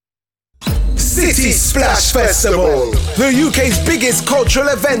City Splash Festival, the UK's biggest cultural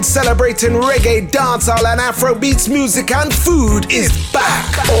event celebrating reggae, dancehall and Afrobeats music and food is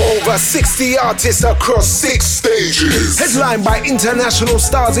back. Over 60 artists across 6 stages. Headlined by international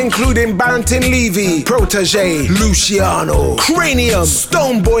stars including Barrington Levy, Protégé, Luciano, Cranium,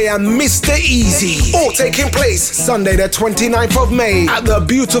 Stonebwoy and Mr. Easy. All taking place Sunday the 29th of May at the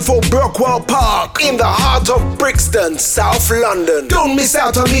beautiful Brockwell Park in the heart of Brixton, South London. Don't miss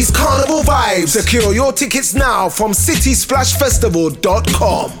out on these carnival vibes. Secure your tickets now from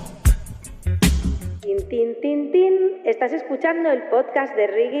citysplashfestival.com. Tin, tin, tin, tin. Estás escuchando el podcast de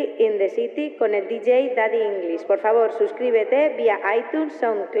Reggae in the City con el DJ Daddy English. Por favor, suscríbete vía iTunes,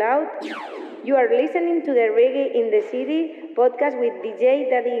 SoundCloud. You are listening to the Reggae in the City podcast with DJ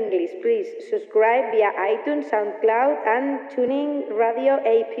Daddy English. Please subscribe via iTunes, SoundCloud and TuneIn Radio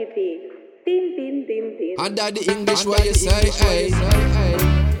app. Tin, tin, tin, tin. And Daddy English, what you say? Hey.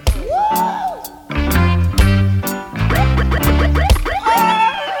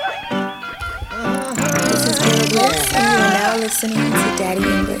 Yes, and you're now listening to Daddy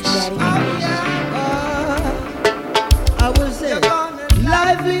English. I will say,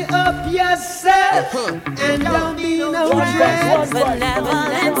 lively up yourself and don't be no dread.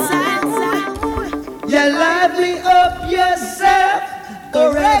 Yeah, lively up yourself.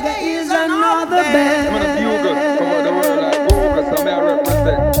 The reggae is another band.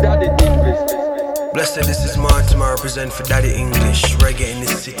 Blessed, this is Martin. I represent for Daddy English, Reggae in the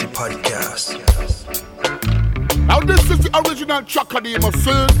City podcast. Now this is the original Chakadima,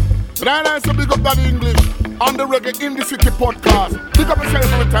 see? But I like to big up Daddy English on the Reggae in the City podcast. Big up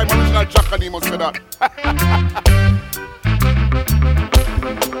yourself every time original Chakadima say that.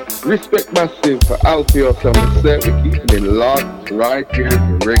 Respect massive for Alfie on the set. We're keeping it locked right here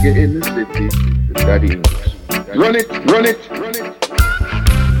to Reggae in the City with Daddy English. Run it.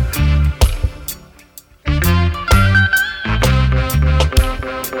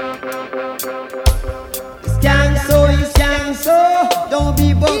 Scan so, don't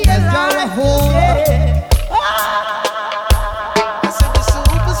be broke as you're a whore. I said the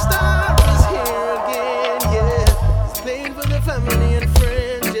superstar is here again, yeah. It's playing for the family and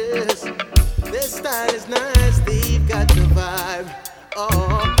friends, yes. Their style is nice, they've got the vibe.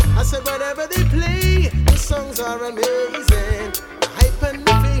 Oh, I said whatever they play, the songs are amazing. The hype and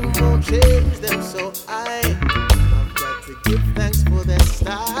the fame won't change them, so I've got to give thanks for their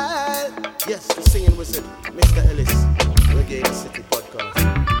style. Yes, the singing was it, Mr. Ellis, Reggae in the City podcast,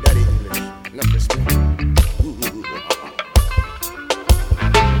 Daddy English, enough respect.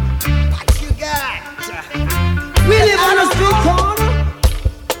 What you got? We live on a street corner.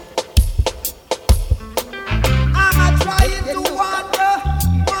 I'm trying to wander.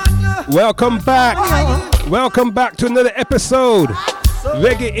 Welcome back to another episode.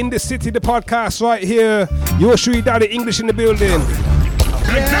 Reggae in the City, the podcast right here. Yours truly, Daddy English in the building.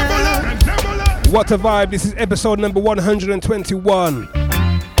 What a vibe. This is episode number 121.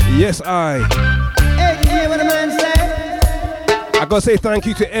 Yes, Hey, what the man say? I gotta say thank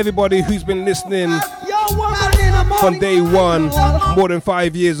you to everybody who's been listening from day one, more than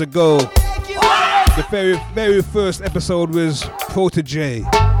 5 years ago. The very first episode was Protégé.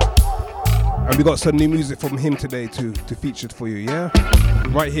 And we got some new music from him today to feature for you, yeah?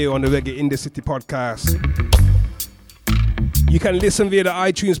 Right here on the Reggae in the City podcast. You can listen via the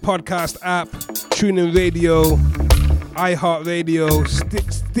iTunes podcast app, TuneIn Radio, iHeartRadio,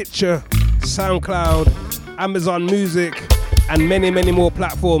 Stitcher, SoundCloud, Amazon Music, and many, many more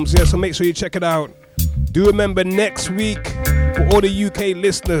platforms. Yeah, so make sure you check it out. Do remember next week, for all the UK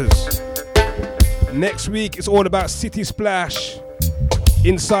listeners, next week it's all about City Splash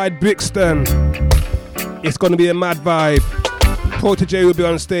inside Brixton. It's going to be a mad vibe. Protégé will be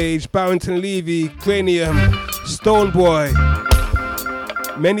on stage, Barrington Levy, Cranium, Stonebwoy,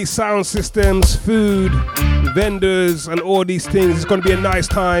 many sound systems, food, vendors, and all these things. It's going to be a nice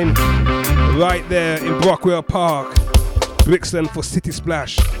time right there in Brockwell Park, Brixton, for City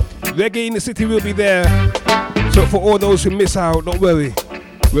Splash. Reggae in the City will be there. So for all those who miss out, don't worry.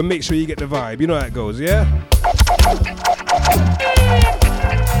 We'll make sure you get the vibe. You know how it goes, yeah?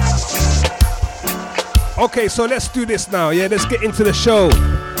 Okay, so let's do this now, yeah? Let's get into the show.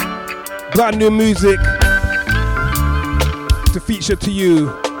 Brand new music to feature to you.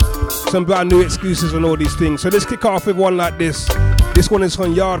 Some brand new exclusives and all these things. So let's kick off with one like this. This one is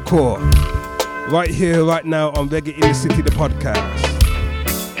from Yardcore. Right here, right now on Reggae in the City, the podcast.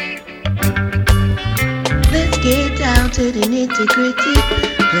 Let's get down to the nitty-gritty.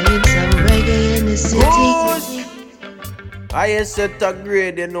 Playing some reggae in the city. I set a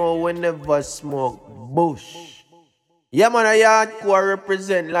grade, you know, we never smoke bush. Yeah, man, I hardcore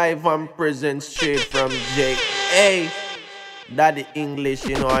represent live and present straight from Jake. Hey, Daddy English,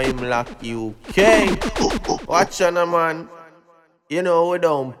 you know I'm like UK. Watch on, man. You know we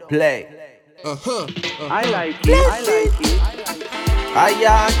don't play. I like it. I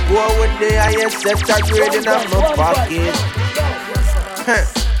hardcore with the highest set of grade in my pocket.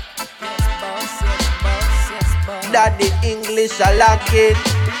 Daddy English, I like it.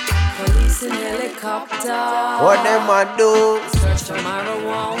 Police in helicopter. What them a do? Search for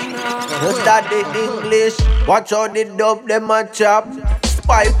marijuana. Daddy English. Watch how the dub them a chop.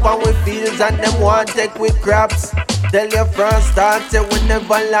 Spy pan with fields and them want take with crops. Tell your friends start say we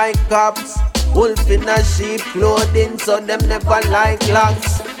never like cops. Wolf in a sheep clothing so them never like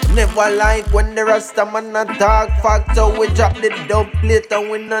locks. Never like when the Rasta man attack. Fact so we drop the dub plate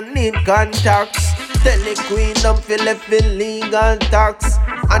and we no need contacts. Tell the queen them feel left illegal tax.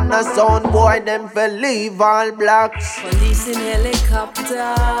 And a sound boy them feel leave all blacks. Police in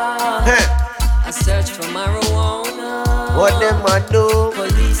helicopter. I search for marijuana. What them a do?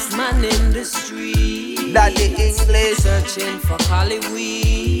 Policeman in the street. Daddy English. Searching for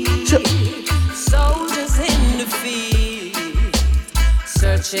Hollyweed. Soldiers in the field.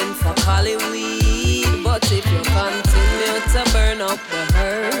 Searching for Hollyweed. But if you continue to burn up the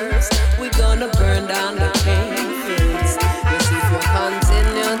herbs, we're gonna burn down the cane fields. Yes, if you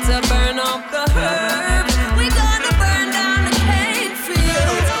continue to burn up the herbs, we're gonna burn down the cane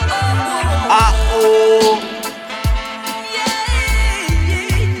fields.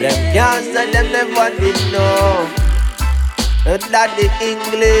 Them can't say them never did know. That the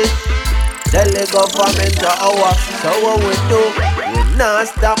English. Tell the government to our. So what we do? We not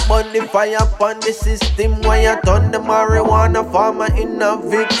stop on the fire upon the system. When you turn the marijuana farmer in a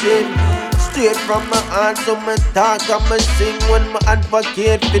victim. Straight from my heart, so me talk and me sing. When me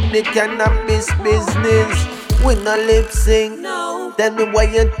advocate for the cannabis business. We no lip sync. No. Tell me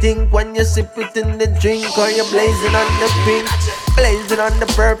what you think when you sip it in the drink. Or you blazing on the pink. Blazing on the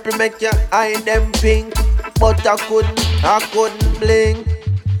purple make your eye them pink. But I couldn't blink.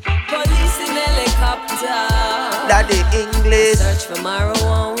 Police in helicopter. Daddy English. Search for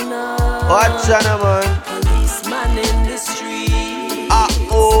marijuana. Watch on, man. Policeman in the street.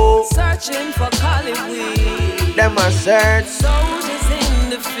 Searching for Hollyweed. Them a search. Soldiers in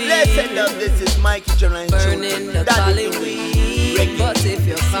the field. Listen up, this is Mikey Jones. Burning the Hollyweed. But if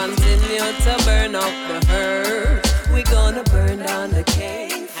you continue to burn up the herbs, we're gonna burn down the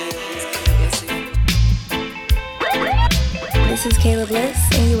cane fields. This is Kayla Bliss,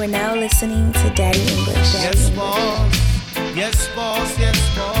 and you are now listening to Daddy English. Yes, boss. Yes, boss. Yes,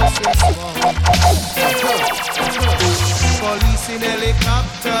 boss. Yes, boss. Police in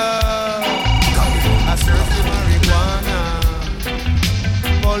helicopter. I serve the marijuana.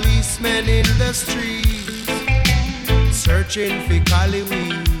 Policemen in the streets. Searching for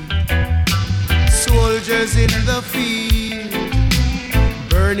Hollyweed. Soldiers in the field.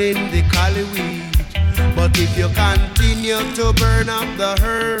 Burning the Hollyweed. But if you continue to burn up the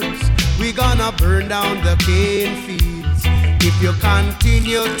herbs, we gonna burn down the cane fields. If you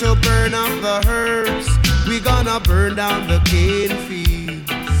continue to burn up the herbs, we gonna burn down the cane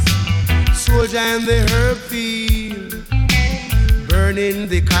fields. Soldier in the herb field, burning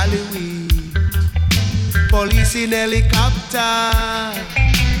the Hollyweed. Police in helicopter,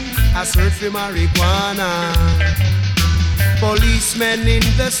 I search for marijuana. Policemen in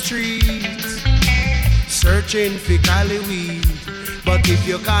the streets, searching for Hollyweed. But if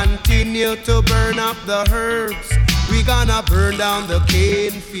you continue to burn up the herbs, we gonna burn down the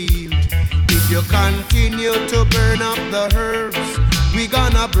cane field. If you continue to burn up the herbs, we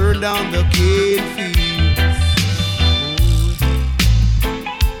gonna burn down the cane fields.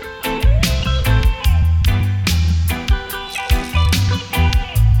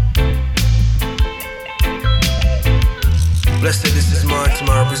 Blessed, this is Martin,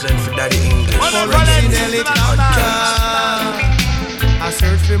 I represent for Daddy English. I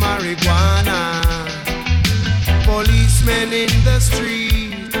search for marijuana. Policemen in the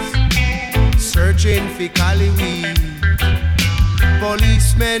streets, searching for Hollyweed.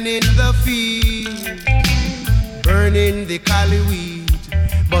 Policemen in the field, burning the Hollyweed.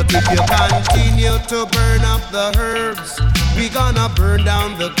 But if you continue to burn up the herbs, we gonna burn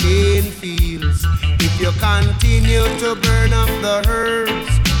down the cane fields. If you continue to burn up the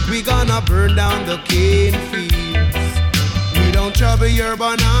herbs, we gonna burn down the cane fields. We don't trouble your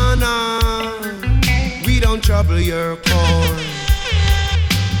banana, we don't trouble your corn,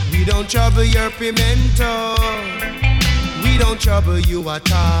 we don't trouble your pimento, we don't trouble you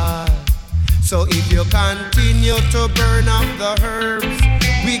at all. So if you continue to burn up the herbs,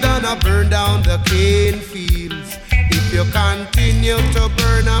 we gonna burn down the cane fields. If If you continue to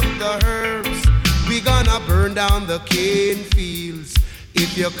burn up the herbs, we gonna burn down the cane fields.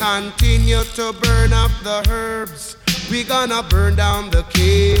 If you continue to burn up the herbs, we gonna burn down the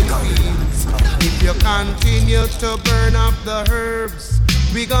cane fields. If you continue to burn up the herbs,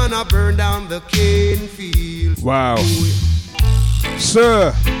 we gonna burn down the cane fields. Wow.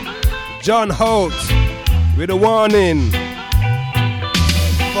 Sir John Holt with a warning.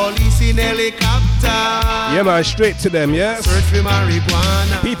 Police in helicopter. Yeah, man, straight to them, yes? Search for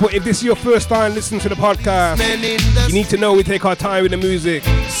marijuana. People, if this is your first time listening to the podcast, you need to know we take our time with the music.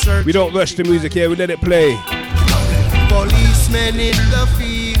 We don't rush the music here, we let it play. Policemen in the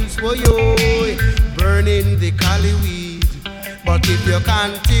fields, oh yo, burning the cali weed. But if you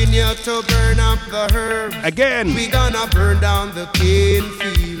continue to burn up the herbs, again, we gonna burn down the cane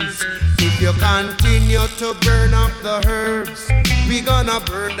fields. If you continue to burn up the herbs, we gonna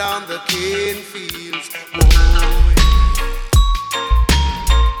burn down the cane fields.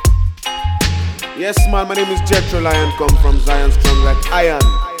 Yes, man, my name is Jethro Lion, come from Zion Strong like Iron.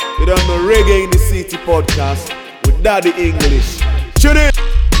 You don't know Reggae in the City podcast with Daddy English. Tune in!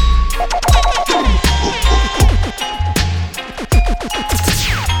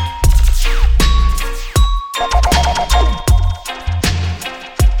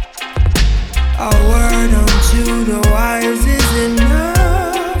 A word unto the wise is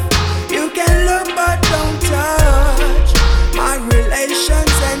enough. You can look but don't touch my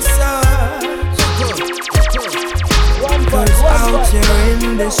relations and such. Cause out here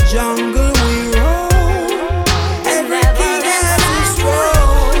in this jungle we roam. Every king has his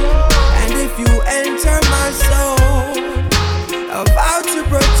throne. And if you enter my zone, I vow to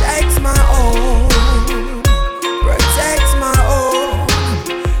protect my own. Protect my own.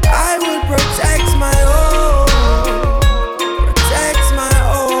 I will protect my own. Protect my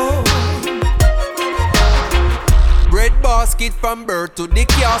own. Bread basket from birth to the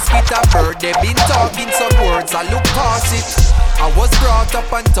casket of birth. They've been talking some words, I look past it. I was brought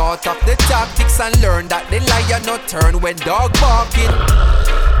up and taught of the tactics and learned that the lion not turn when dog barking.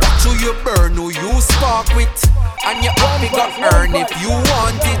 Watch who you burn, who you spark with, and you have to got earn if you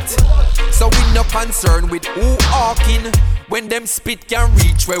want it. So we no concern with who hawking. When them spit can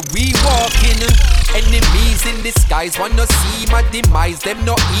reach where we walking. Enemies in disguise wanna see my demise. Them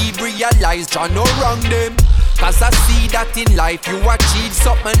no even realize John no wrong them. Cause I see that in life you achieve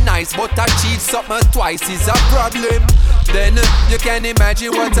something nice, but achieve something twice is a problem. Then you can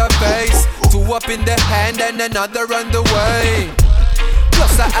imagine what I face. Two up in the hand and another on the way.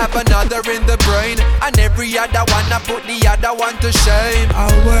 Plus I have another in the brain, and every other one I put the other one to shame. A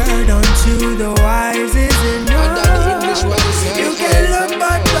word unto the wise is enough. You can look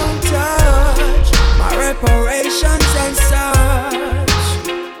but don't touch my reparations and such.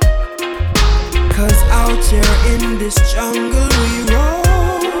 Cause out here in this jungle we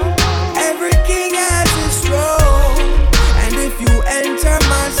roam. Every king has his throne. And if you enter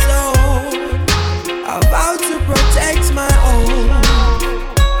my zone, I vow to protect my own.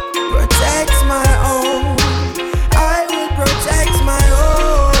 Protect my own. I will protect my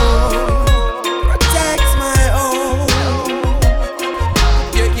own. Protect my own.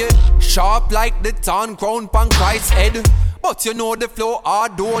 Yeah, yeah. Sharp like the thorn crown pan Christ's head. But you know the flow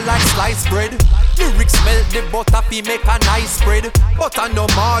hard though like sliced bread. Lyrics melt the butter fi make a nice spread. But I no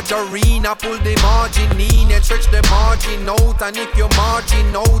margarine, I pull the margin in and stretch the margin out. And if you're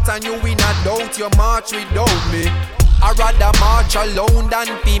margin out and you in a doubt, you march without me. I'd rather march alone than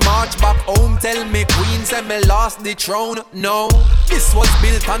be march back home. Tell me queens and me lost the throne. No, this was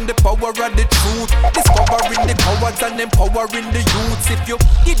built on the power of the truth. Discovering the cowards and empowering the youths. If you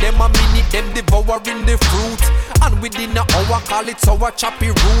give them a minute, them devouring the fruit. And within an hour, call it sour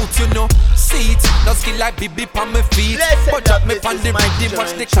choppy root. You know, see it, no skill like BB on my feet. But drop me on the rhythm,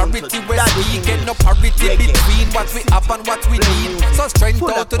 watch the clarity we're speaking. No parity between what we have and what we need. So strength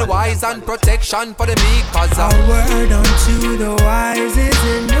out to the wise and protection for the meek. Cause a word unto the wise is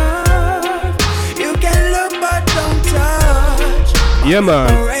enough. You can look but don't touch. Yeah, man.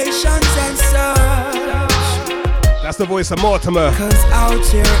 Operations and such. That's the voice of Mortimer. Cause out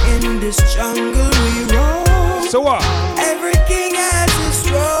here in this jungle we roam. So what? Every king has his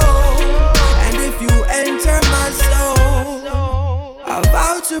throne. And if you enter my soul, I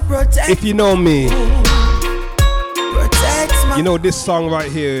vow to protect. If you know me, protect my. You know this song right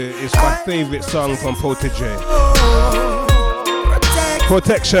here is my favorite song from Protege.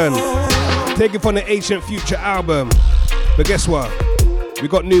 Protection. Taken from the Ancient Future album. But guess what? We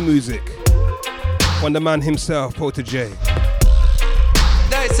got new music from the man himself, Protege.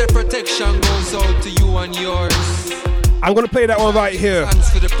 That's a protection goes out to you and yours. I'm gonna play that one right here. Thanks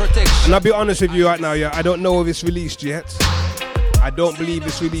for the protection. And I'll be honest with you right now, yeah, I don't know if it's released yet. I don't believe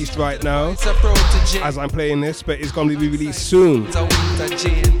it's released right now as I'm playing this, but it's gonna be released soon.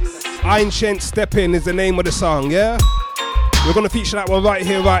 Ancient Step In is the name of the song, yeah? We're gonna feature that one right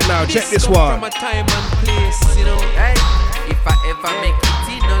here, right now. Check this one. From a time and place, you know. Hey, if I ever make it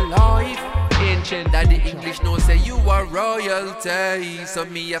in a life, ancient Daddy English know say you are royalty. So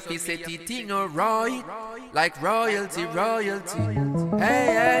me have to set it in right, like royalty.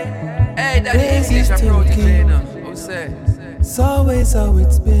 Hey, Daddy English I'm proud to say now. Who say? It's always how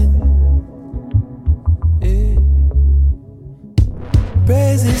it's been. Yeah.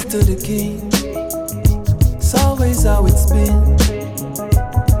 Praises to the King. It's always how it's been.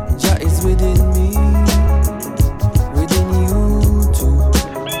 Jah is within me, within you too.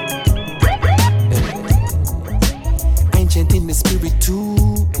 Yeah. Ancient in the spirit too.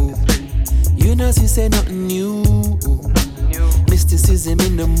 You know she say nothing new. Mysticism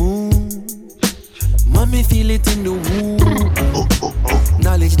in the moon. Mommy feel it in the womb.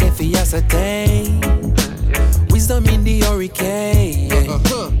 Knowledge that for ascertain. Wisdom in the hurricane.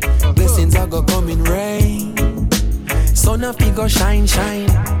 Blessings are gonna come in rain. Sun of go shine.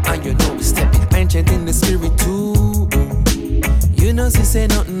 And you know we stepping ancient in the spirit too. You know she say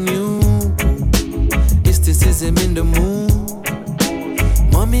nothing new. Mysticism in the moon.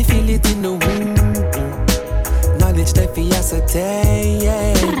 Mommy feel it in the womb. Knowledge that for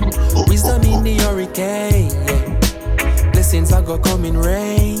ascertain. Wisdom in the hurricane. Blessings are gonna come in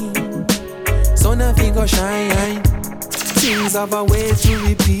rain. Sun of go shine. Things have a way to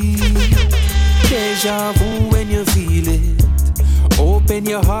repeat. Deja vu when you feel it. Open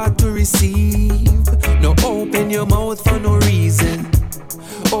your heart to receive. No open your mouth for no reason.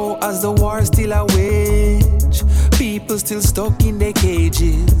 Oh, as the war still a wage, people still stuck in their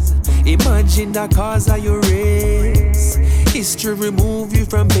cages. Imagine the cause of your race. History remove you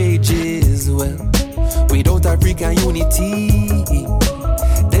from pages. Well, without African unity,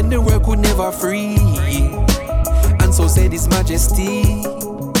 then the world could never free. And so said His Majesty.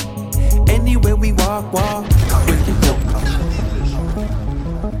 Anywhere we walk, well, you know.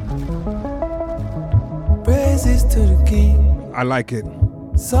 Praises to the King. I like it.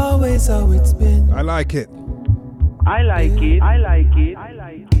 It's always how it's been. I like it. I like it.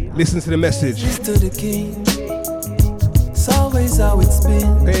 Listen to the message. Praises to the King. It's always how it's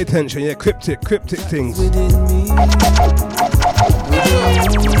been. Pay attention, yeah, cryptic things. Within me.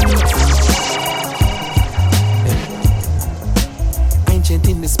 Ancient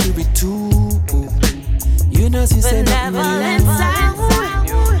in the spirit too. You know she said nothing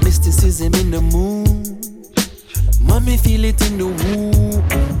new. Mysticism in the moon. Mommy feel it in the womb.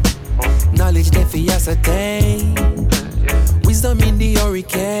 Knowledge that for ascertain. Wisdom in the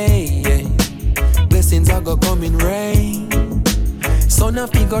hurricane. Blessings are gonna come in rain. Sun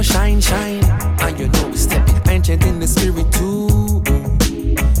of go shine. And you know we stepping ancient in the spirit too.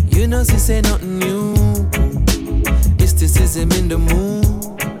 You know she say nothing new. Mysticism in the moon.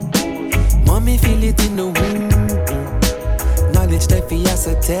 Mommy feel it in the womb. Knowledge that for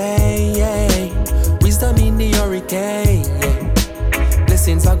ascertain. Wisdom in the hurricane.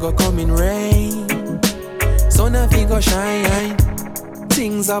 Blessings are gonna come in rain. Sun of go shine.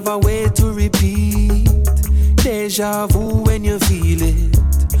 Things have a way to repeat. Deja vu when you feel it.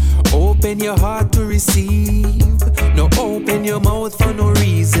 Open your heart to receive. No open your mouth for no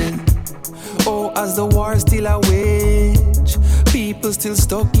reason. Oh, as the war still a wage, people still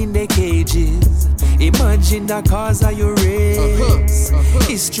stuck in their cages. Imagine the cause of your race.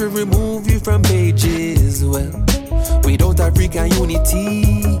 History remove you from pages. Well, without African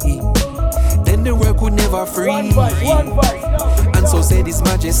unity, then the world could never free. And so said His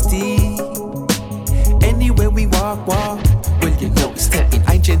Majesty. Anywhere we walk, well, you know, stepping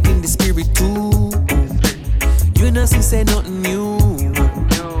ancient in the spirit too. You know, she say nothing new.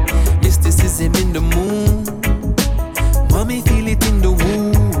 Mysticism in the moon. Mommy feel it in the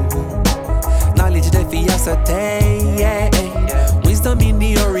womb. Knowledge that for ascertain. Wisdom in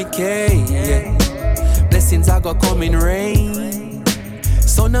the hurricane. Blessings are gonna come in rain.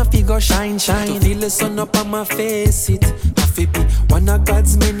 Sun of go shine. To feel the sun up on my face, it have to be one of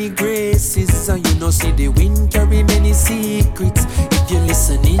God's many graces. And you know, see the wind carry many secrets. If you're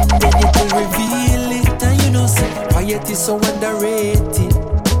listening, then it will reveal it. And you know, see, quiet is so underrated.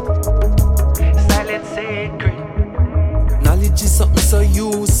 Silent sacred. Knowledge is something so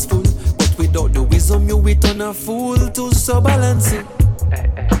useful, but without the wisdom, you will turn a fool to so balance it.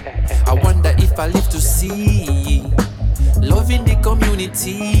 I wonder if I live to see love in the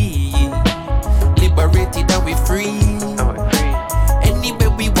community, liberated and we free. Anywhere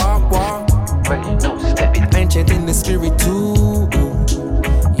we walk, ancient in the chemistry too.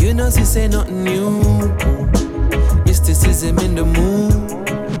 You know she say nothing new. Mysticism in the mood.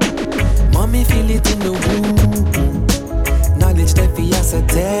 Mommy feel it in the womb. Knowledge that we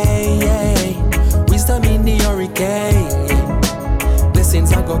ascertain. Wisdom in the hurricane.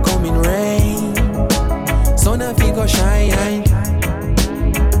 Blessings are go come in rain. Sun of you go shine.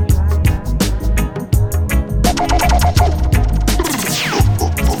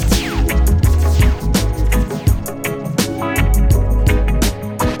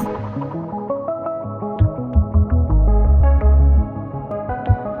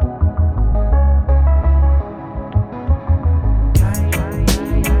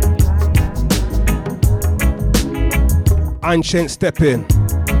 Ancient step in.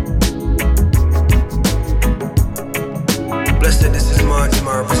 Blessed, this is Martin,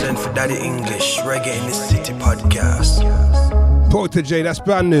 I represent for Daddy English, Reggae in the City podcast. Protege, that's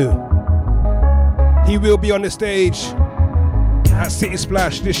brand new. He will be on the stage at City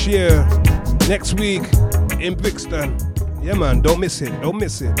Splash this year, next week in Brixton. Yeah, man, don't miss it. Don't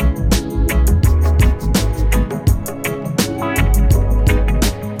miss it.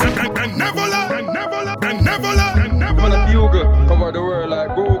 Man, a bugle cover the world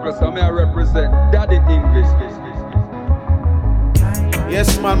like Google, so me I represent Daddy English.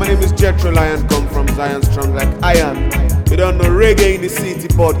 Yes, man, my name is Jethro Lion, come from Zion Strong Like Iron. You don't know Reggae in the City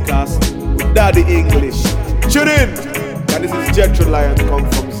podcast with Daddy English. Tune in! And this is Jethro Lion, come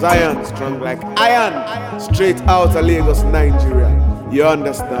from Zion Strong Like Iron. Straight out of Lagos, Nigeria. You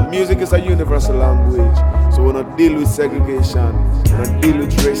understand? Music is a universal language. So we don't deal with segregation, we don't deal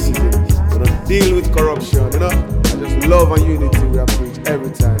with racism, we don't deal with corruption, you know? I just love and unity we have preached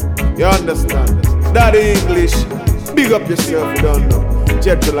every time. You understand? Daddy English, big up yourself, you don't know.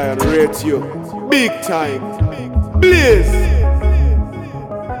 Jethro Lion rate you, big time. Please.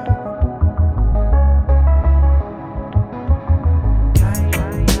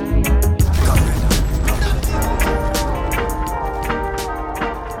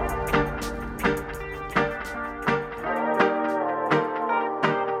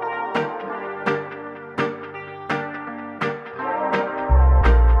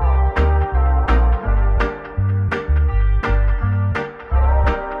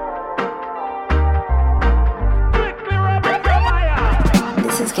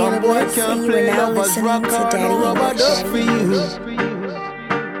 Listening to Daddy English.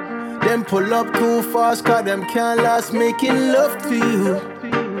 Them pull up too fast, cause them can't last making love to you.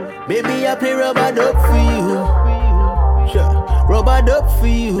 Baby, I play rubber duck for you. Sure. Rubber duck for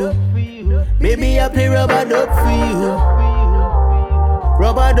you. Baby, I play rubber duck for you.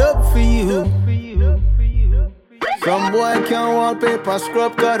 Rubber duck for you. Some boy can't wallpaper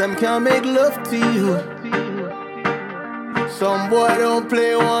scrub, cause them can't make love to you. Some boy don't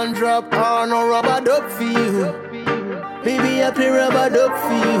play one drop or no rubber duck for you. Baby, I play rubber duck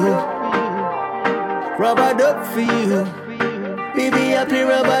for you. Rubber duck for you. Baby, I play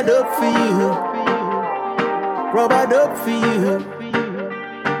rubber duck for you. Rubber duck for you.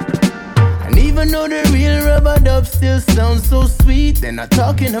 And even though the real rubber duck still sounds so sweet, they're not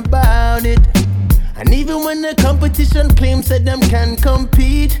talking about it. And even when the competition claims that them can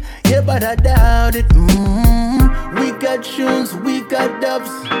compete, yeah, but I doubt it. We've got tunes, we've got dubs,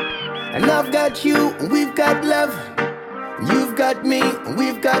 and I've got you, we've got love. You've got me,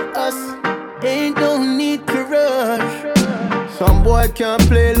 we've got us. Ain't no need to rush. Some boy can't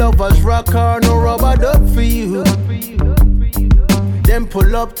play lovers rock or no rubber duck for you. Them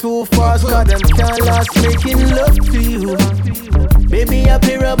pull up too fast, cause them can't last making love to you. Baby, I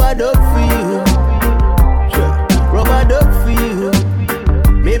play rubber duck for you. Rubber duck for you.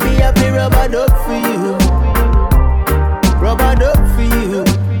 Baby, I play rubber duck for you. Rubber duck for you.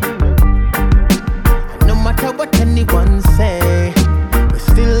 No matter what anyone say, we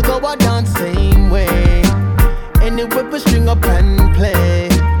still go a dance same way. Anyway, we string up and play.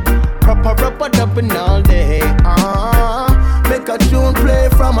 Proper rubber dubbing all day. Make a tune play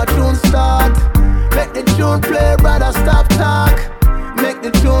from a tune start. Make the tune play, rather stop talk. Make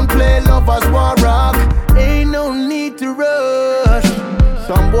the tune play, lovers war rock. Ain't no need to rush.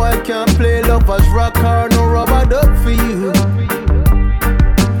 Some boy can't play lovers rock or no rubber duck for you.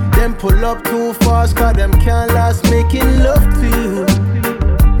 Them pull up too fast, cause them can't last making love to you.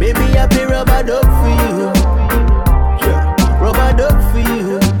 Baby, I play rubber duck for you. Yeah. Rubber duck for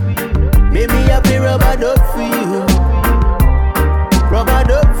you. Baby, I play rubber duck for you. Rubber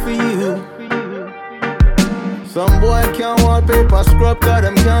duck for you. Some boy can't wallpaper scrub, cause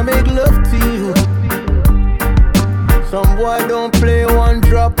them can't make love to you. Some boy don't play one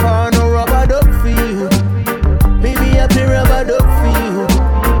drop or no rubber duck for you. Baby, I play rubber duck for you.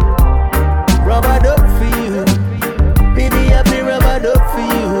 Rubber duck for you.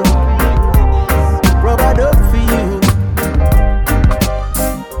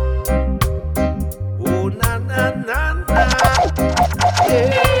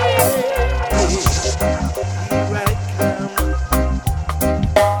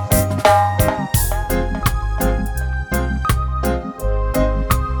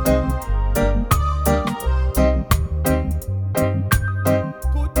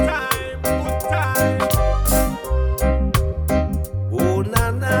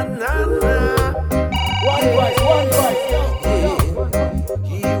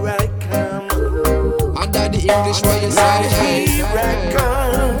 English, what you say? Hey,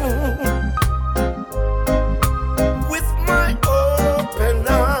 with my open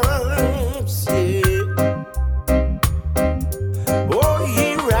arms, yeah. Oh,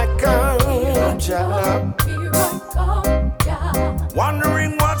 here I come, child.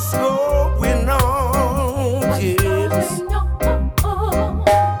 Wondering what's going on, yes.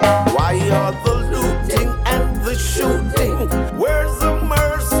 Why are the looting and the shooting? Where's the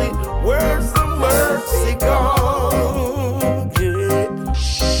mercy? Where's the mercy gone? Yeah.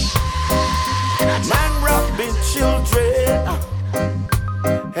 Man robbing children,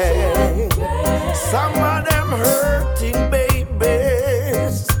 hey. Some of them hurting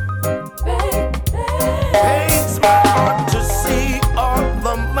babies. Pains my heart to see all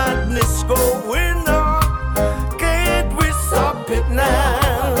the madness going on. Can't we stop it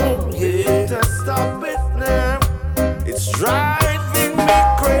now? Yeah, just stop it now. It's driving me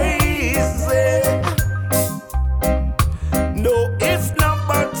crazy. No, it's not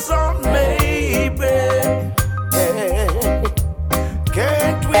but some maybe.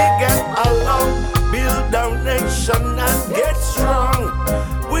 Can't we get along, build our nation and get strong?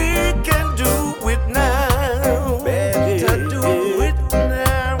 We can do it now. Better do it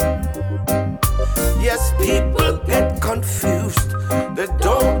now. Yes, people get confused. They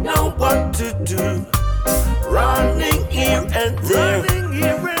don't know what to do. Running here and there,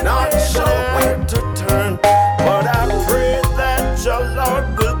 not sure where to turn. But I pray that your Lord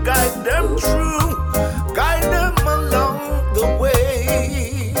will guide them through, guide them along the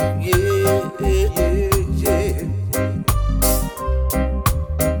way. Yeah, yeah, yeah.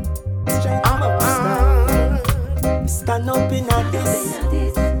 Stand up in this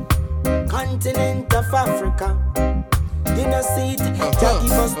continent of Africa. In a seat, Jah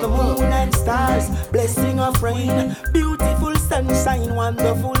give us the moon and stars, blessing of rain, beautiful sunshine,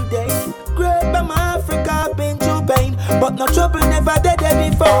 wonderful day. Great from Africa, been through pain, but no trouble never did there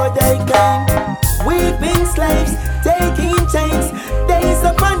before they came. We've been slaves, taking chains, days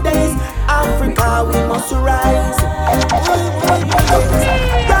upon days. Africa, we must rise.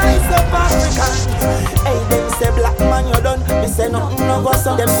 Rise up, Africans. Hey, them say black man, you done. Me say nothing no go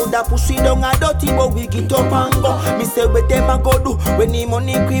so. Them coulda push it down a dirty, but we get up and go. Me say what them a go do when the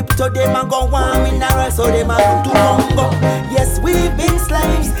money crypto, them a go want mineral, so them a do to Congo. Yes, we've been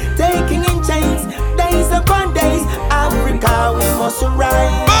slaves, taking in chains, days upon days. Africa, we must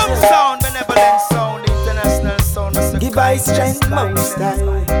rise. Boom sound, benevolent sound, international sound. Give us strength, most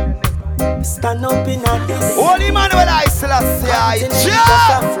high. Stand up in a this. Holy Manuel I Selassie,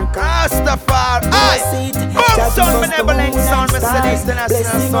 Rastafari, boom sound, benevolent sound, Mercedes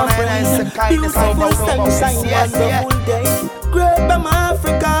international sound, and I say kindness overflow. Yes, wonderful day. Great from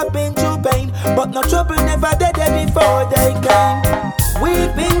Africa, been through pain, but no trouble never did there before they came.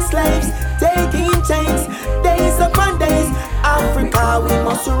 We've been slaves, taking chains, days upon days. Africa, we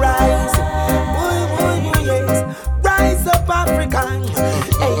must rise. Yes. Rise up, Africans.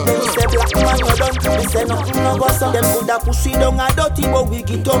 Hey, them say black man, you done. Me say nothing no go so. Them coulda push it down a dirty, but we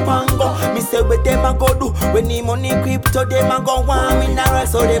get up and go. Me say what them a go do when the money crypto, them a go want mineral,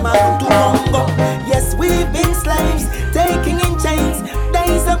 so them a do to Congo. Yes, we've been slaves, taking in chains,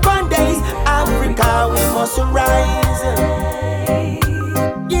 days upon days. Africa, we must rise.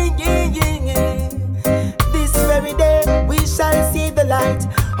 This very day we shall see the light.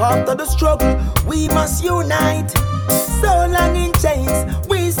 After the struggle, we must unite. So long in chains,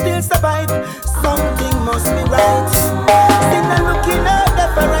 we still survive. Something must be right. Still not looking out there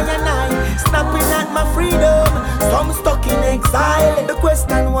for I and I, snapping at my freedom. Some stuck in exile. The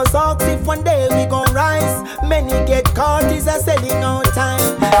question was asked if one day we gon' rise. Many get caught, is a selling out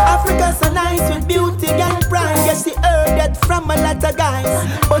time. Africa's so nice with beauty and pride. Yes, she heard that from a lot of guys.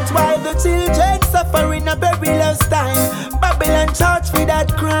 But while the children suffering a perilous time, Babylon charge for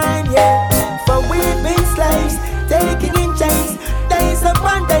that crime, yeah. For we've been slaves, taking in chains, days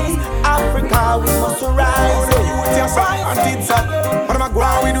upon days. Africa, we must rise. What am I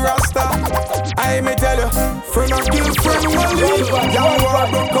going with Rasta? I may tell you, friend or kill friend will leave. Young war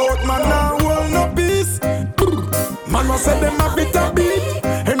broke out, man, now will no peace. Man must say them a bit a beat.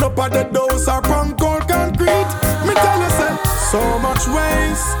 End up at the doors or from cold concrete. Me tell you, say, so much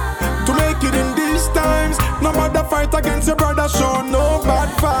ways to make it in these times. No matter fight against your brother, show no bad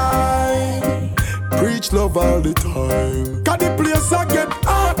fight. Preach love all the time. Cause the place I get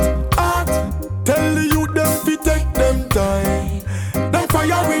hot, hot. Tell the youth them fi take them time. Them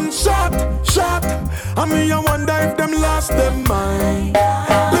firing shot, shot. I mean I wonder if them lost them mind.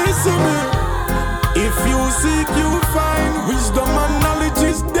 Listen me. If you seek you find. Wisdom and knowledge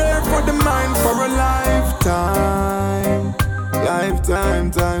is there for the mind for a lifetime.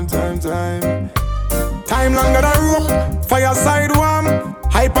 Lifetime, time. Time longer than rope, fireside warm.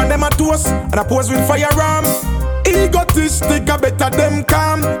 Hype on them a toast, and I pose with firearm. Egotistic, I better them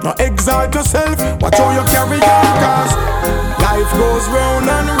calm. Now exalt yourself, watch how you carry on. Cause life goes round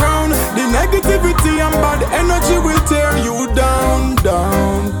and round. The negativity and bad energy will tear you down,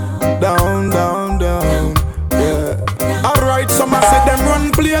 down, down, down, down. Yeah. Alright, some I say them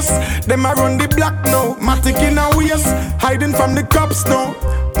run place. Them I run the block now. Matic in a waist, hiding from the cops now.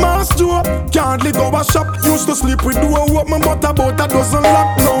 Mass Joe, can't live over shop. Used to sleep with door open, but about a dozen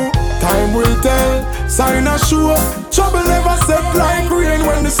lock now. Time will tell, sign a show. Trouble never set like rain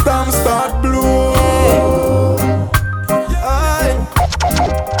when the storm start blow.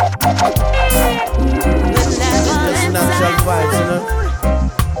 It's natural vibes, you know.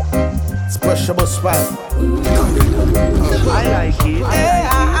 It's pressure bus vibe. I like it. Hey.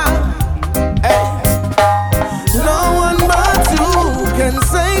 No one but you can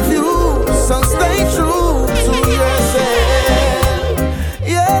save you, so stay true to yourself.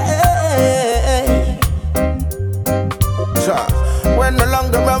 Yeah. When no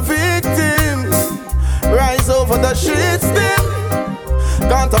longer a victim, rise over the shit stem.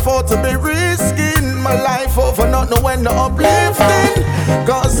 Can't afford to be risking my life over not knowing the uplifting.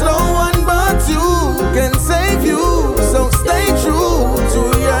 Cause no one but you can save you, so stay true to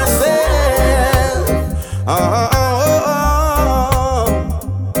yourself.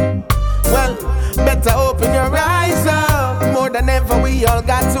 Well, better open your eyes up. More than ever we all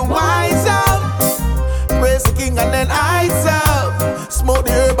got to wise up. Praise the king and then eyes up. Smoke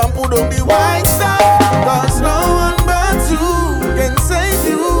the herb and put up the white stuff. Cause no one but you can save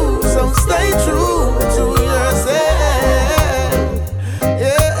you, so stay true to yourself.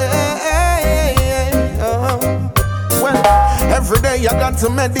 Well, every day I got to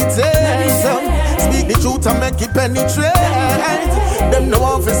meditate. Speak the truth and make it penetrate. Them no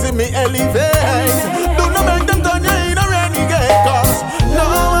want to see me elevate. Do not make them turn you in a renegade. Cause no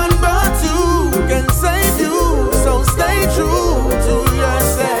one but you can save you, so stay true to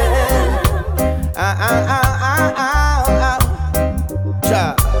yourself.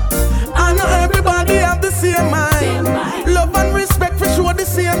 I know everybody have the same mind. Love and respect for sure the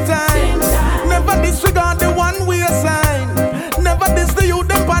same time. Never disregard the one-way sign. Never diss the youth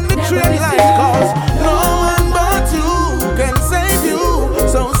them on the train line. Cause no one but you can save you,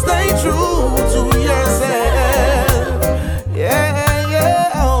 so stay true to yourself.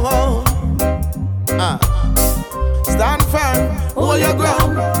 Stand firm, hold your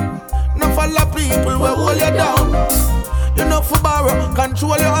ground. No follow people will hold you down. You know for borrow,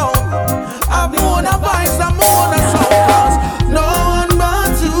 control your own. Have no one advice and more than sound. Cause no one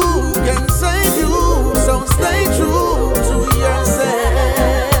but you can save you, so stay true to yourself.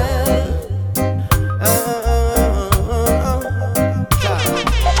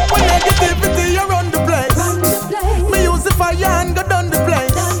 When negativity around the place, me use the fire and go down the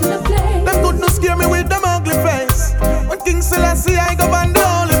place. Them good no scare me with them ugly face. When King Selassie I go on the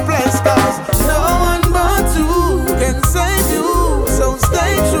only place. Cause no one but you can save you, so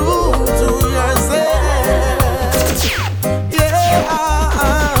stay true to yourself.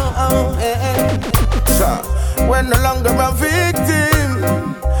 When no longer a victim,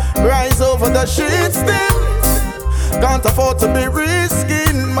 rise over the shit stem. Can't afford to be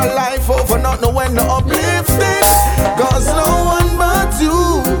risking my life over not knowing the uplifting. Cause no one but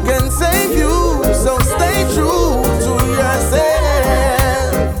you can save you, so stay true to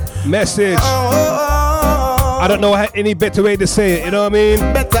yourself. Message. I don't know any better way to say it, you know what I mean?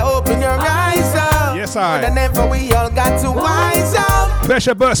 Better open your eyes up. Yes, I. And never we all got to wise up.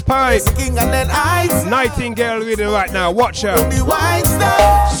 Pressure burst pipe. King and then eyes. Nightingale reading right now. Watch her. Be wise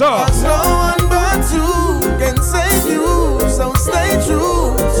up. So. Cause no one but you can save you, so stay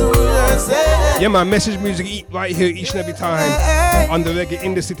true to yourself. Yeah, man. Message music right here each and every time on the Reggae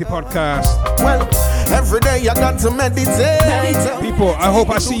in the City podcast. Well, every day I got to meditate. People, I hope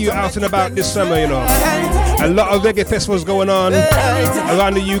I see you out and about this summer, you know. A lot of reggae festivals going on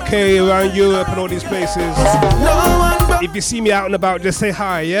around the UK, around Europe and all these places. If you see me out and about, just say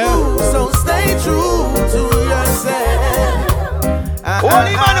hi, yeah? So stay true to yourself.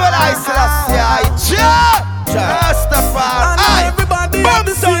 Holy Emmanuel I Selassie, Rastafari, everybody have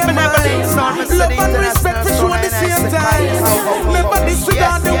the same mind. Love and respect for sure the same time. Never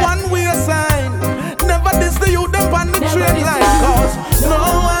disregard the one-way sign. Never diss the youth them on the train line. Cause no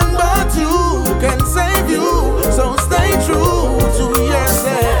one but you can save you, so stay true to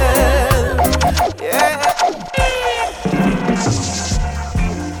yourself. Yeah.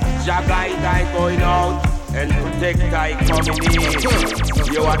 Jagai going out and protect guy coming in.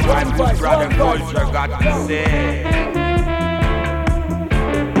 You what my big brother culture got to say.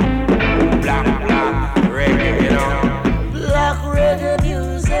 Black, black.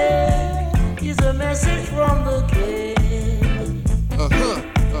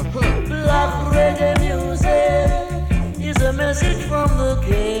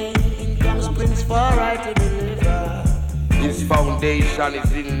 foundation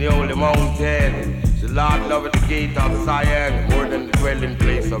is in the holy mountain. The Lord loveth the gate of Zion more than the dwelling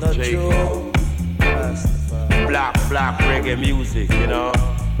place of Jacob. Black reggae music, you know.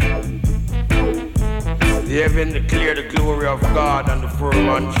 The heaven declare the glory of God, and the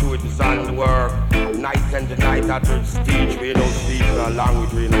firmament through it is on the work. Night and the night at the stage, we don't speak no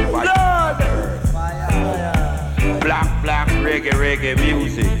language, we don't fight. Black reggae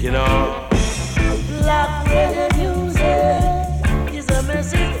music, you know. Black reggae music is a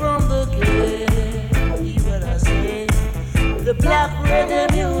message from the king. Hear what I say. The black reggae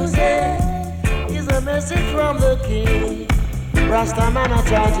music is a message from the king. Rasta man, I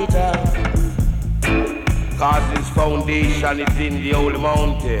charge it up. Cause his foundation is in the holy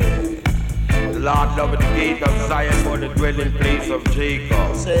mountain. The Lord loveth the gate of Zion for the dwelling place of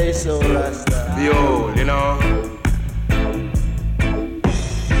Jacob. Say so, Rasta. Behold, you know.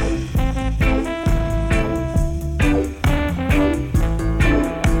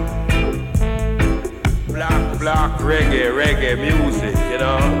 Black reggae music, you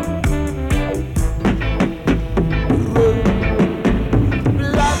know.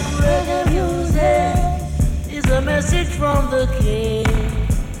 Black reggae music is a message from the king.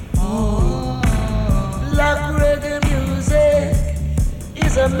 Black reggae music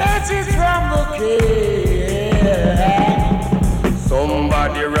is a message from the king.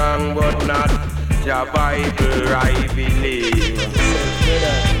 Somebody wrong but not your Bible, I believe.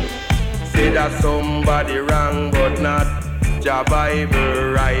 Say that somebody wrong but not your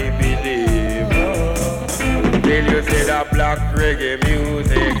Bible, I believe. Tell you say that black reggae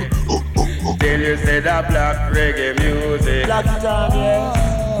music. Tell you say that black reggae music. Black time,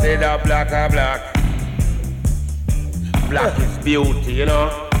 yes. Say that black. Black is beauty, you know.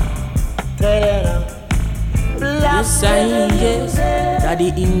 Yes, yes, Daddy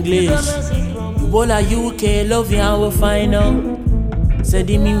English. Bola UK love you and we find out. Say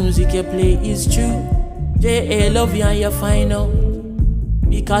the music you play is true. J.A. love you and you find out.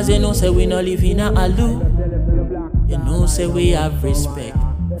 Because you know say we no live in a alu. You know say we have respect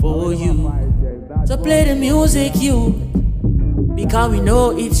for you. So play the music you. Because we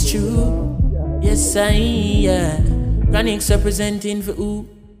know it's true. Yes I yeah. Granix representing for who?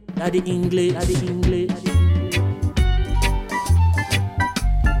 Daddy English.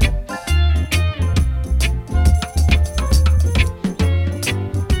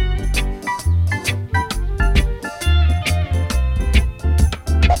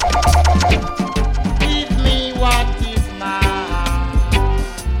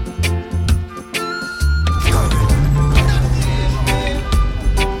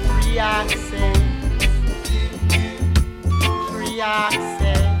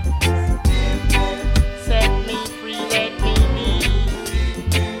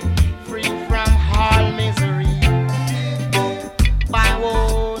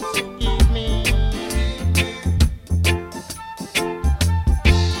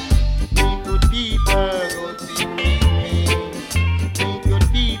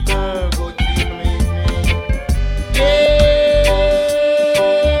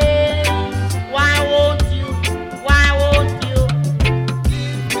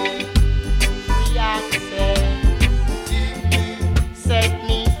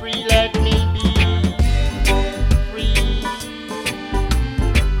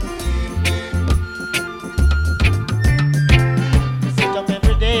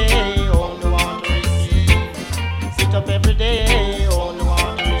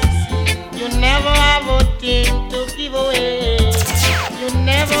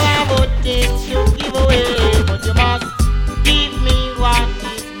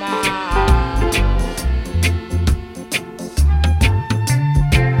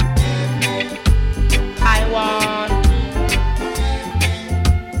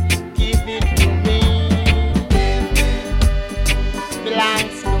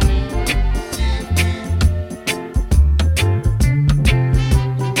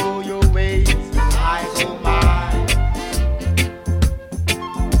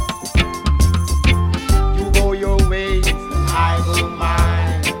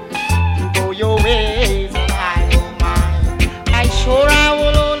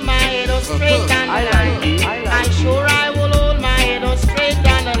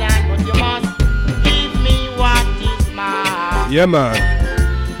 Yeah, man.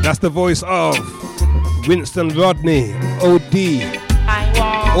 That's the voice of Winston Rodney, OD,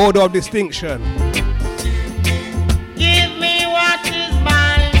 Order of Distinction. Give me what is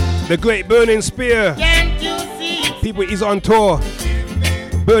mine. The great Burning Spear. Can't you see? People, he's on tour.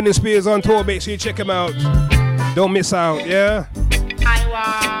 Burning Spear is on tour. Make sure you check him out. Don't miss out, yeah?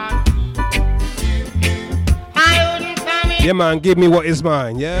 I wouldn't come Yeah, man, give me what is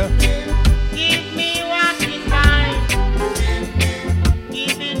mine, yeah? Give me what is mine.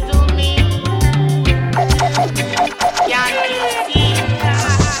 Give it to me. Can you see?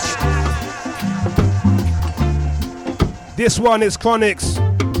 This one is Chronixx.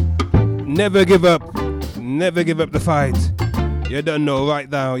 Never give up. Never give up the fight. You don't know right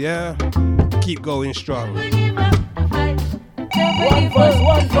now, yeah? Keep going strong. One voice.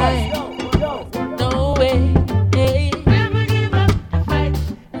 No way. Hey. Never give up the fight.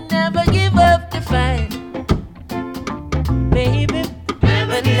 Never give up the fight. Baby.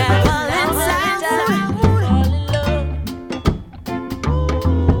 When I fall inside, fall in love.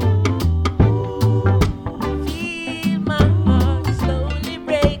 Feel my heart slowly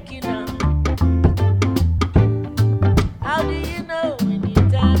breaking up. How do you know when your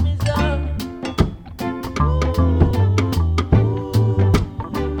time is up?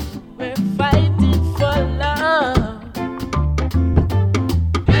 We're fighting for love.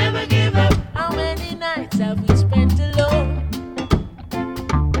 Never give up. How many nights have we spent alone?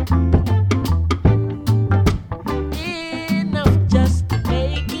 Enough just to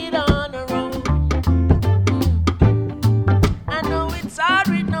make it on our own. I know it's hard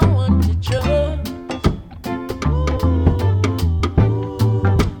with no one to trust.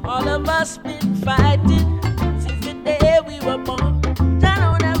 All of us been fighting since the day we were born. I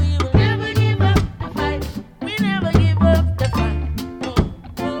know that we will never give up the fight. We never give up the fight.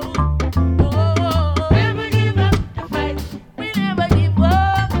 Never give up the fight. We never give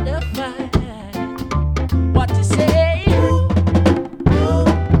up the fight. What you say?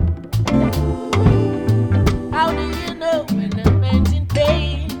 How do you know when a man's in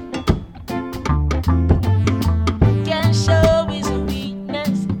pain? Can't show his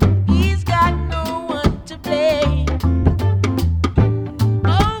weakness. He's got no one to blame.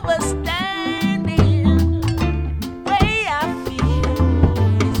 Overstanding, way I feel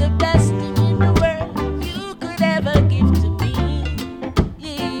is the best thing in the world you could ever give to me.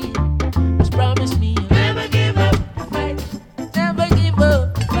 Yeah, just promise me you'll never give up the fight. Never give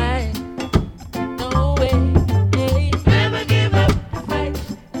up the fight. No way. Yeah. Never give up the fight.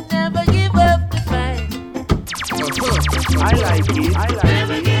 Never give up the fight. I like it.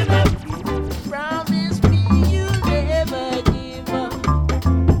 Never give up. Promise me you'll never give up.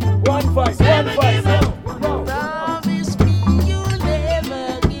 One voice. Promise me you'll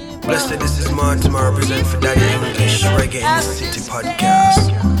never give up. Blessed, this is Martin, I represent for Daddy English Reggae in the City podcast.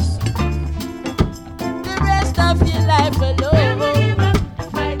 The rest of your life alone.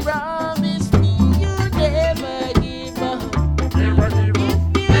 Promise me you'll never give up. Never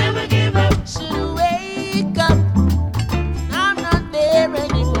give up. Should wake up. I'm not there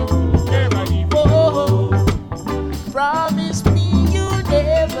anymore. Oh, promise me you'll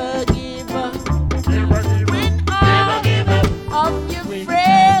never give up. When all of your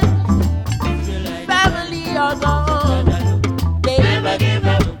friends, family are gone, never give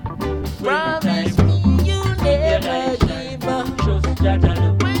up. Promise me you'll never give up.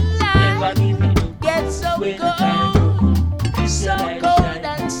 When life gets so cold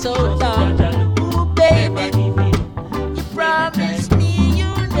and so dark, ooh baby, you promise me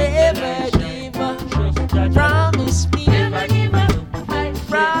you'll never give up. Promise me,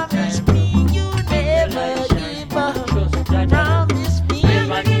 promise me you'll never give up. Promise me,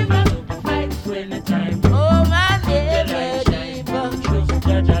 oh I never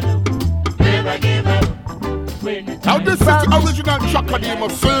give up. Now this is the original Chakadima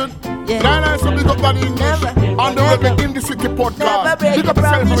film. Then I say big up on English on the Reggae in the City podcast. Big up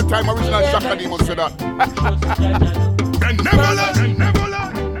yourself every time original Chakadima say that. And never let.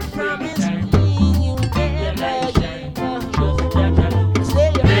 Promise me you'll never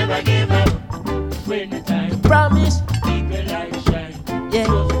give up. Promise. Yeah.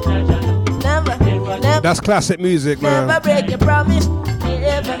 Never. That's classic music, man. Never break your promise.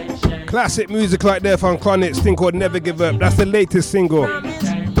 Never. Classic music like there from Chronixx, thing called Never Give Up. That's the latest single.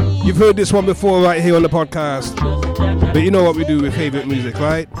 You've heard this one before right here on the podcast. But you know what we do with favorite music,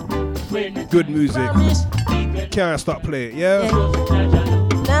 right? Good music. Can't stop playing, yeah?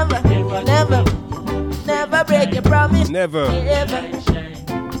 Never break your promise. Never.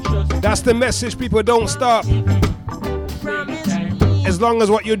 That's the message, people. Don't stop. As long as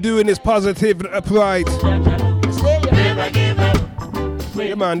what you're doing is positive and upright.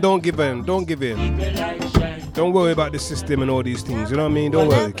 Yeah, man, don't give in. Don't give in. Don't worry about the system and all these things. You know what I mean? Don't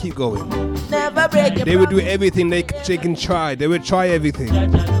worry. Keep going. They will do everything they can try. They will try everything.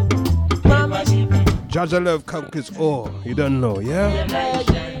 Judge of love conquers all. You don't know, yeah?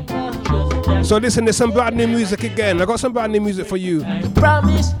 So listen, there's some brand new music again. I got some brand new music for you.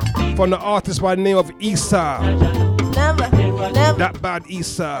 From the artist by the name of Issa. That bad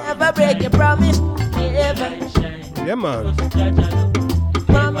Issa. Never break your promise. Never. Yeah, man.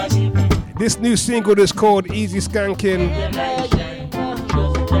 This new single is called Easy Skanking.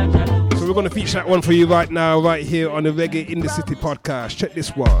 So we're going to feature that one for you right now, right here on the Reggae in the City podcast. Check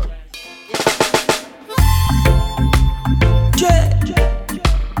this one.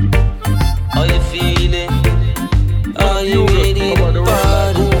 How you feeling? Are you ready?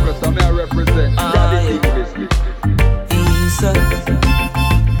 Party. Easy.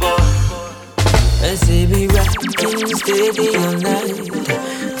 I say we rockin' steady all night.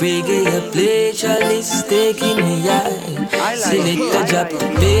 Reggae a play, Charlie's taking me high. Select a drop the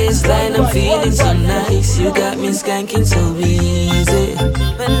bassline, I'm feeling so nice. You got me skanking so easy.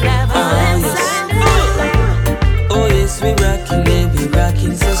 Oh yes, we rockin', baby,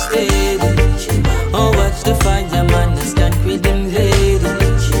 rockin' so steady. Oh, watch the fire, man, I skank with them lady.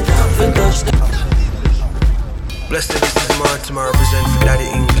 Blessed, this is Martin, I represent for Daddy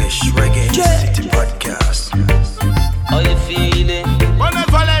English, Reggae in the City podcast. How you feeling? Are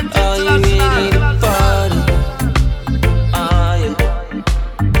you ready to party?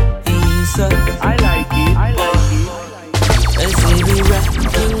 Easy. I like it. I say we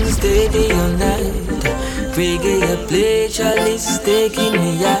rockin' steady all night. Reggae a play, Charlie's taking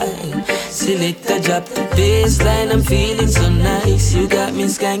me high. Select a drop the bassline, I'm feeling so nice. You got me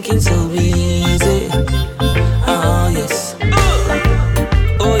skanking so easy. Oh yes.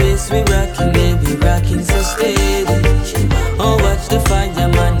 Oh yes, we rockin', baby, rockin' so steady. Oh, watch the fire,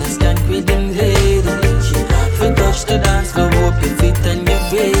 man, I skank with them lady. If you touch the dance floor, hope you fit and you're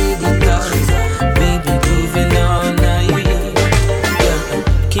ready. Cause baby, grooving all night.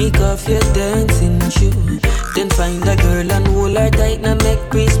 Yeah. Kick off your dancing shoe. Then find a girl and hold her tight and make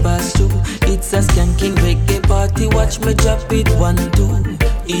breeze pass through. It's a skanking reggae party, watch me drop it 1, 2.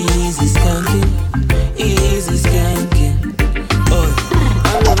 Easy skanking, easy skanking. Oh,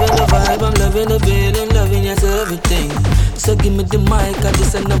 I'm loving the vibe, I'm loving the beat, I'm loving yes everything. So give me the mic, I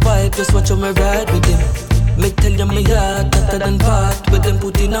just send the vibe, just watch how me ride with him. Me tell you me heart hotter than pot, with them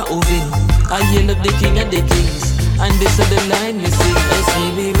put in a oven. I yell up the king of the kings, and this is the line we sing. I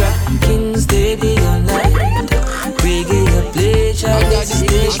see we rockin' steady all night. Reggae a play, Charlie's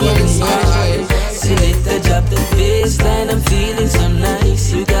taking me high. Select a drop the bassline, I'm feeling so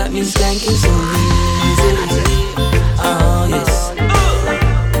nice. You got me skanking so easy. Oh yes.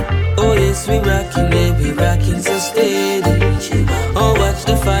 Oh yes, we rockin', baby, rockin' so steady. Oh, watch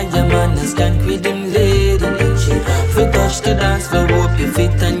the fire, man, I skank with them lady. If you touch the dance floor, hope you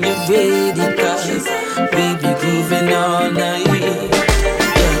fit and you're ready. Cause baby, grooving all night.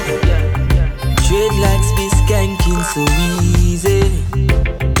 Dreadlocks be skanking so easy.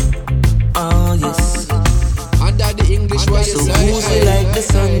 Oh yes. Under the English way you so say. So like the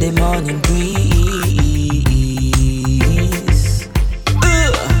Sunday morning breeze.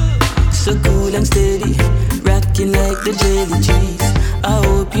 So cool and steady, rocking like the jelly trees. I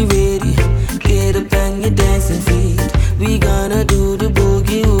hope you ready. Get up and your dancing feet. We gonna do the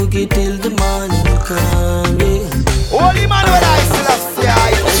boogie woogie till the morning come. Yeah. Holy man, when I still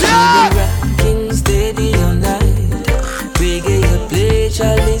have rocking steady all night. Reggae a play,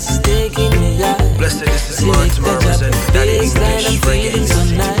 Charlie's taking me high. Blessed, this is Martin, I represent for Daddy English, Reggae in the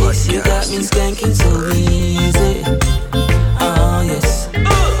City podcast. You got me skanking so easy. Oh yes.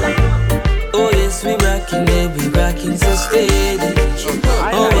 Oh yes, we rockin', baby, rockin' so steady.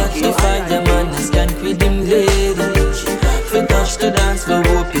 Oh, watch the fire, man, I skank with them lady. If you touch the dance floor,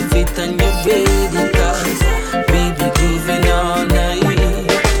 hope you fit and you're ready. Cause baby, grooving all night.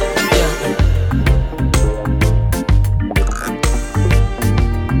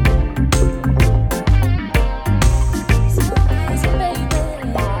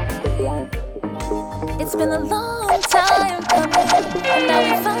 It's been a long time coming, and now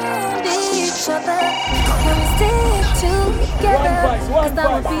we found each other. Can we stick together? Cause that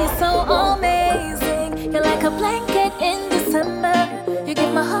would be so amazing. You're like a blanket in December. You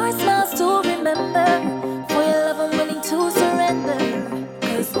give my heart smiles to remember. For your love I'm willing to surrender.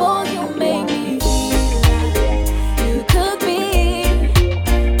 Cause boy, you make me feel like you could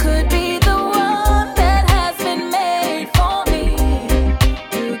be the one that has been made for me.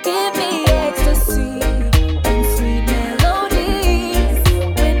 You give me ecstasy.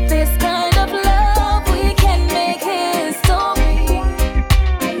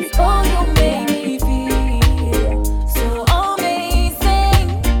 Oh, you make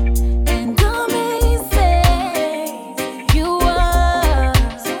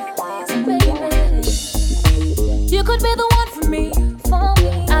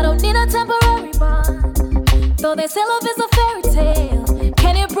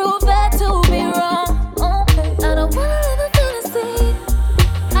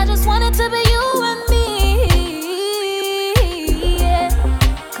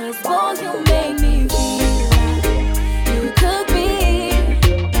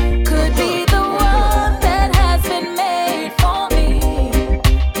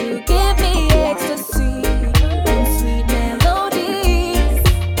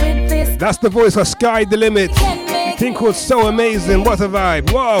the voice of Sky the Limit. Thing called So Amazing. What a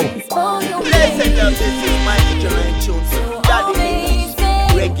vibe. Whoa. Listen up, this is my Jermaine Jones. Daddy English,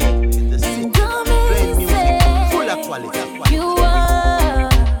 reggae in the city. Playing music full of quality. You are.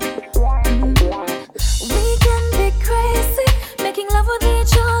 We can be crazy, making love with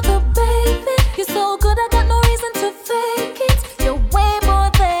each other, baby. You're so good, I got no reason to fake it. You're way more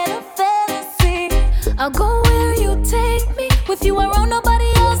than a fantasy. I'll go where you take me. With you around, nobody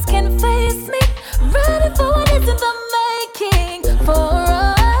else can face me. Ready for what is in the making. For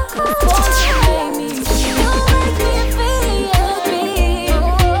us.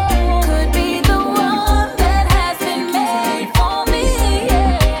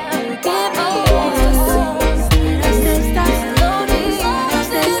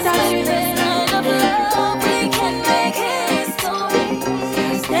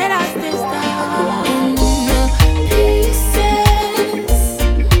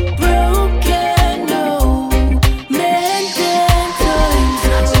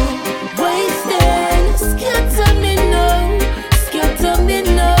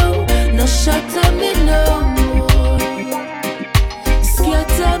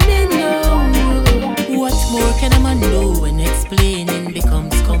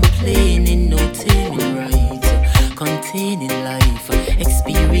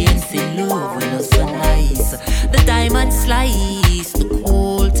 Slice, the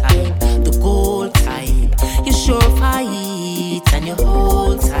gold type. You sure fight and you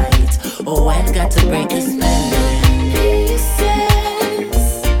hold tight. Oh, I've got to break the spell. Pieces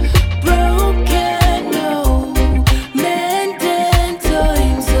broken, no mending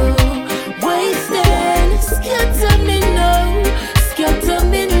time, so wasting. Scatter me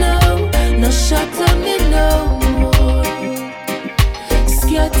no, no shatter me no more.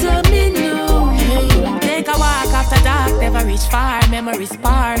 Scatter me no. Take a walk after dark, never reach far. Memories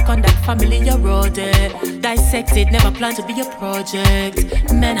spark on that familiar road. Dissected, never planned to be a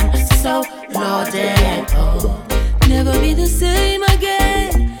project. Man, I'm so loaded. Oh, never be the same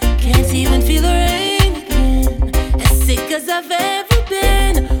again. Can't even feel the rain again. As sick as I've ever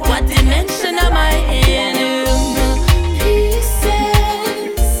been. What dimension am I in?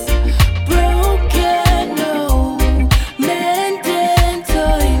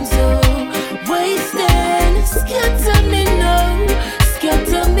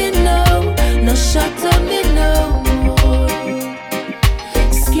 Shatter me no more.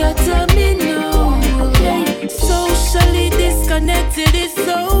 Scatter me no more. Socially disconnected is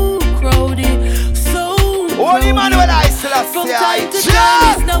so crowded. So Holy Manuel I from time to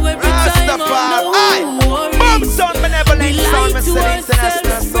time it's now every time I'm no worries. Boom son, benevolent son, Mr.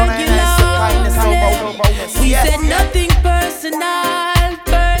 International son, kindness, we said nothing personal.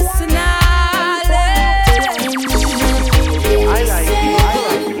 I like it.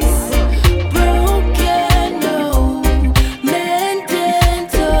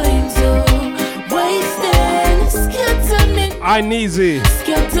 I'm easy.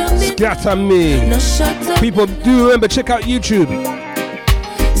 Scatter me. People do remember, check out YouTube.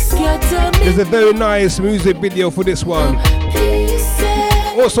 There's a very nice music video for this one.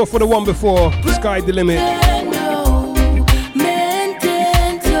 Also for the one before, Sky the Limit.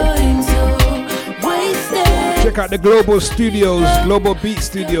 Check out the Global Studios, Global Beat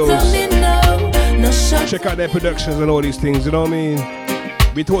Studios. Check out their productions and all these things, you know what I mean?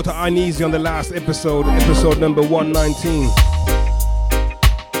 We talked to Uneasy on the last episode number 119.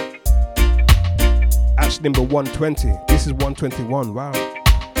 Actually, number 120. This is 121. Wow.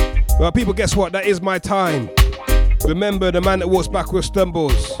 Well, people, guess what? That is my time. Remember, the man that walks backward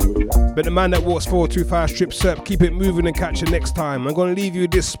stumbles, but the man that walks forward too fast trips up. Keep it moving and catch you next time. I'm going to leave you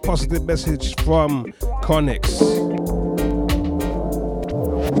this positive message from Connix.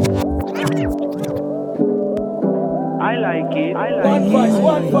 I like it. One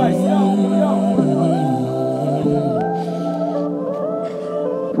voice.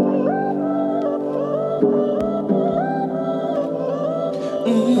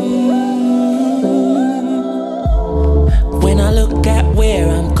 When I look at where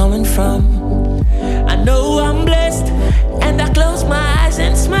I'm coming from, I know I'm blessed, and I close my eyes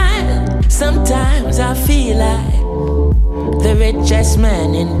and smile. Sometimes I feel like the richest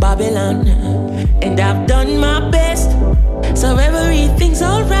man in Babylon, and I've done my best, so everything's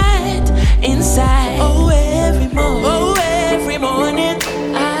alright inside.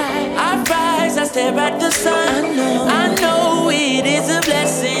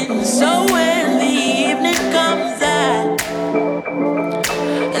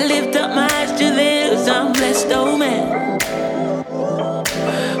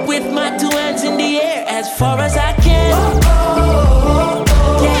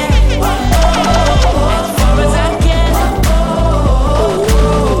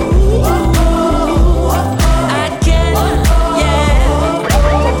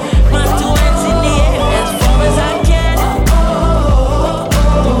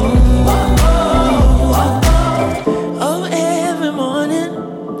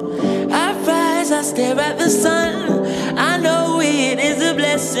 I stare at the sun, I know it is a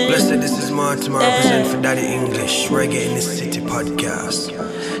blessing. Blessed, this is Martin, I represent for Daddy English, Reggae in the City podcast.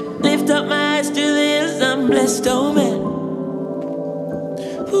 Lift up my eyes to this, I'm blessed, oh man.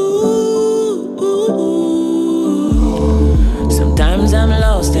 Ooh, ooh, ooh. Sometimes I'm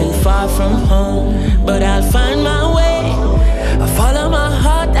lost and far from home, but I'll find my way. I follow my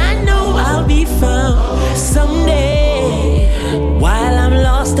heart, I know I'll be found someday. While I'm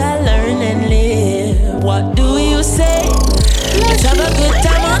lost, I learn and live. What do you say? Let's have a good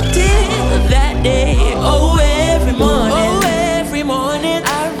time until that day. Oh, every morning,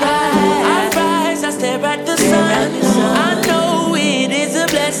 I rise, I stare at the sun. I know it is a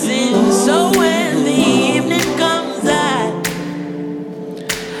blessing. So when the evening comes, I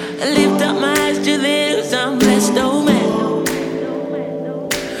lift up my eyes to this, I'm blessed, oh man.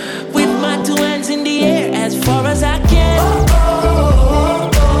 With my two hands in the air as far as I can.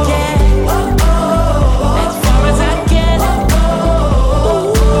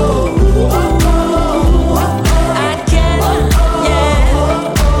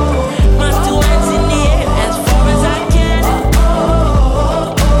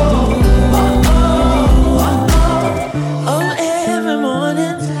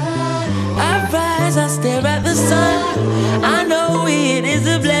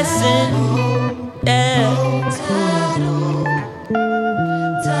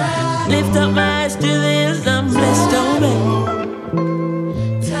 Lift up my eyes to this, I'm blessed, oh man.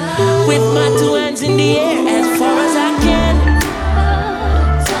 With my two hands in the air as far as I can.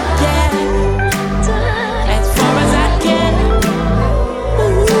 Yeah, as far as I can.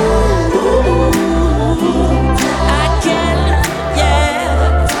 I can, yeah.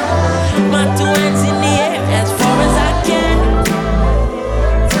 My two hands in the air as far as I can.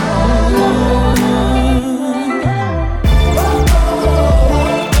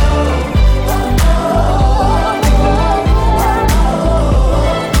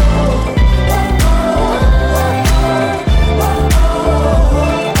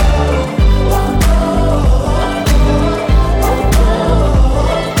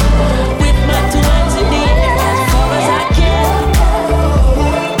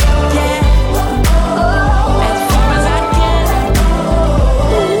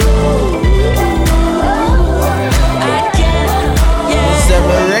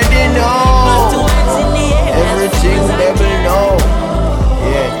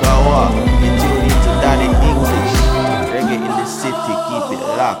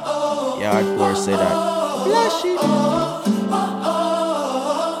 Hardcore say that. Flash it.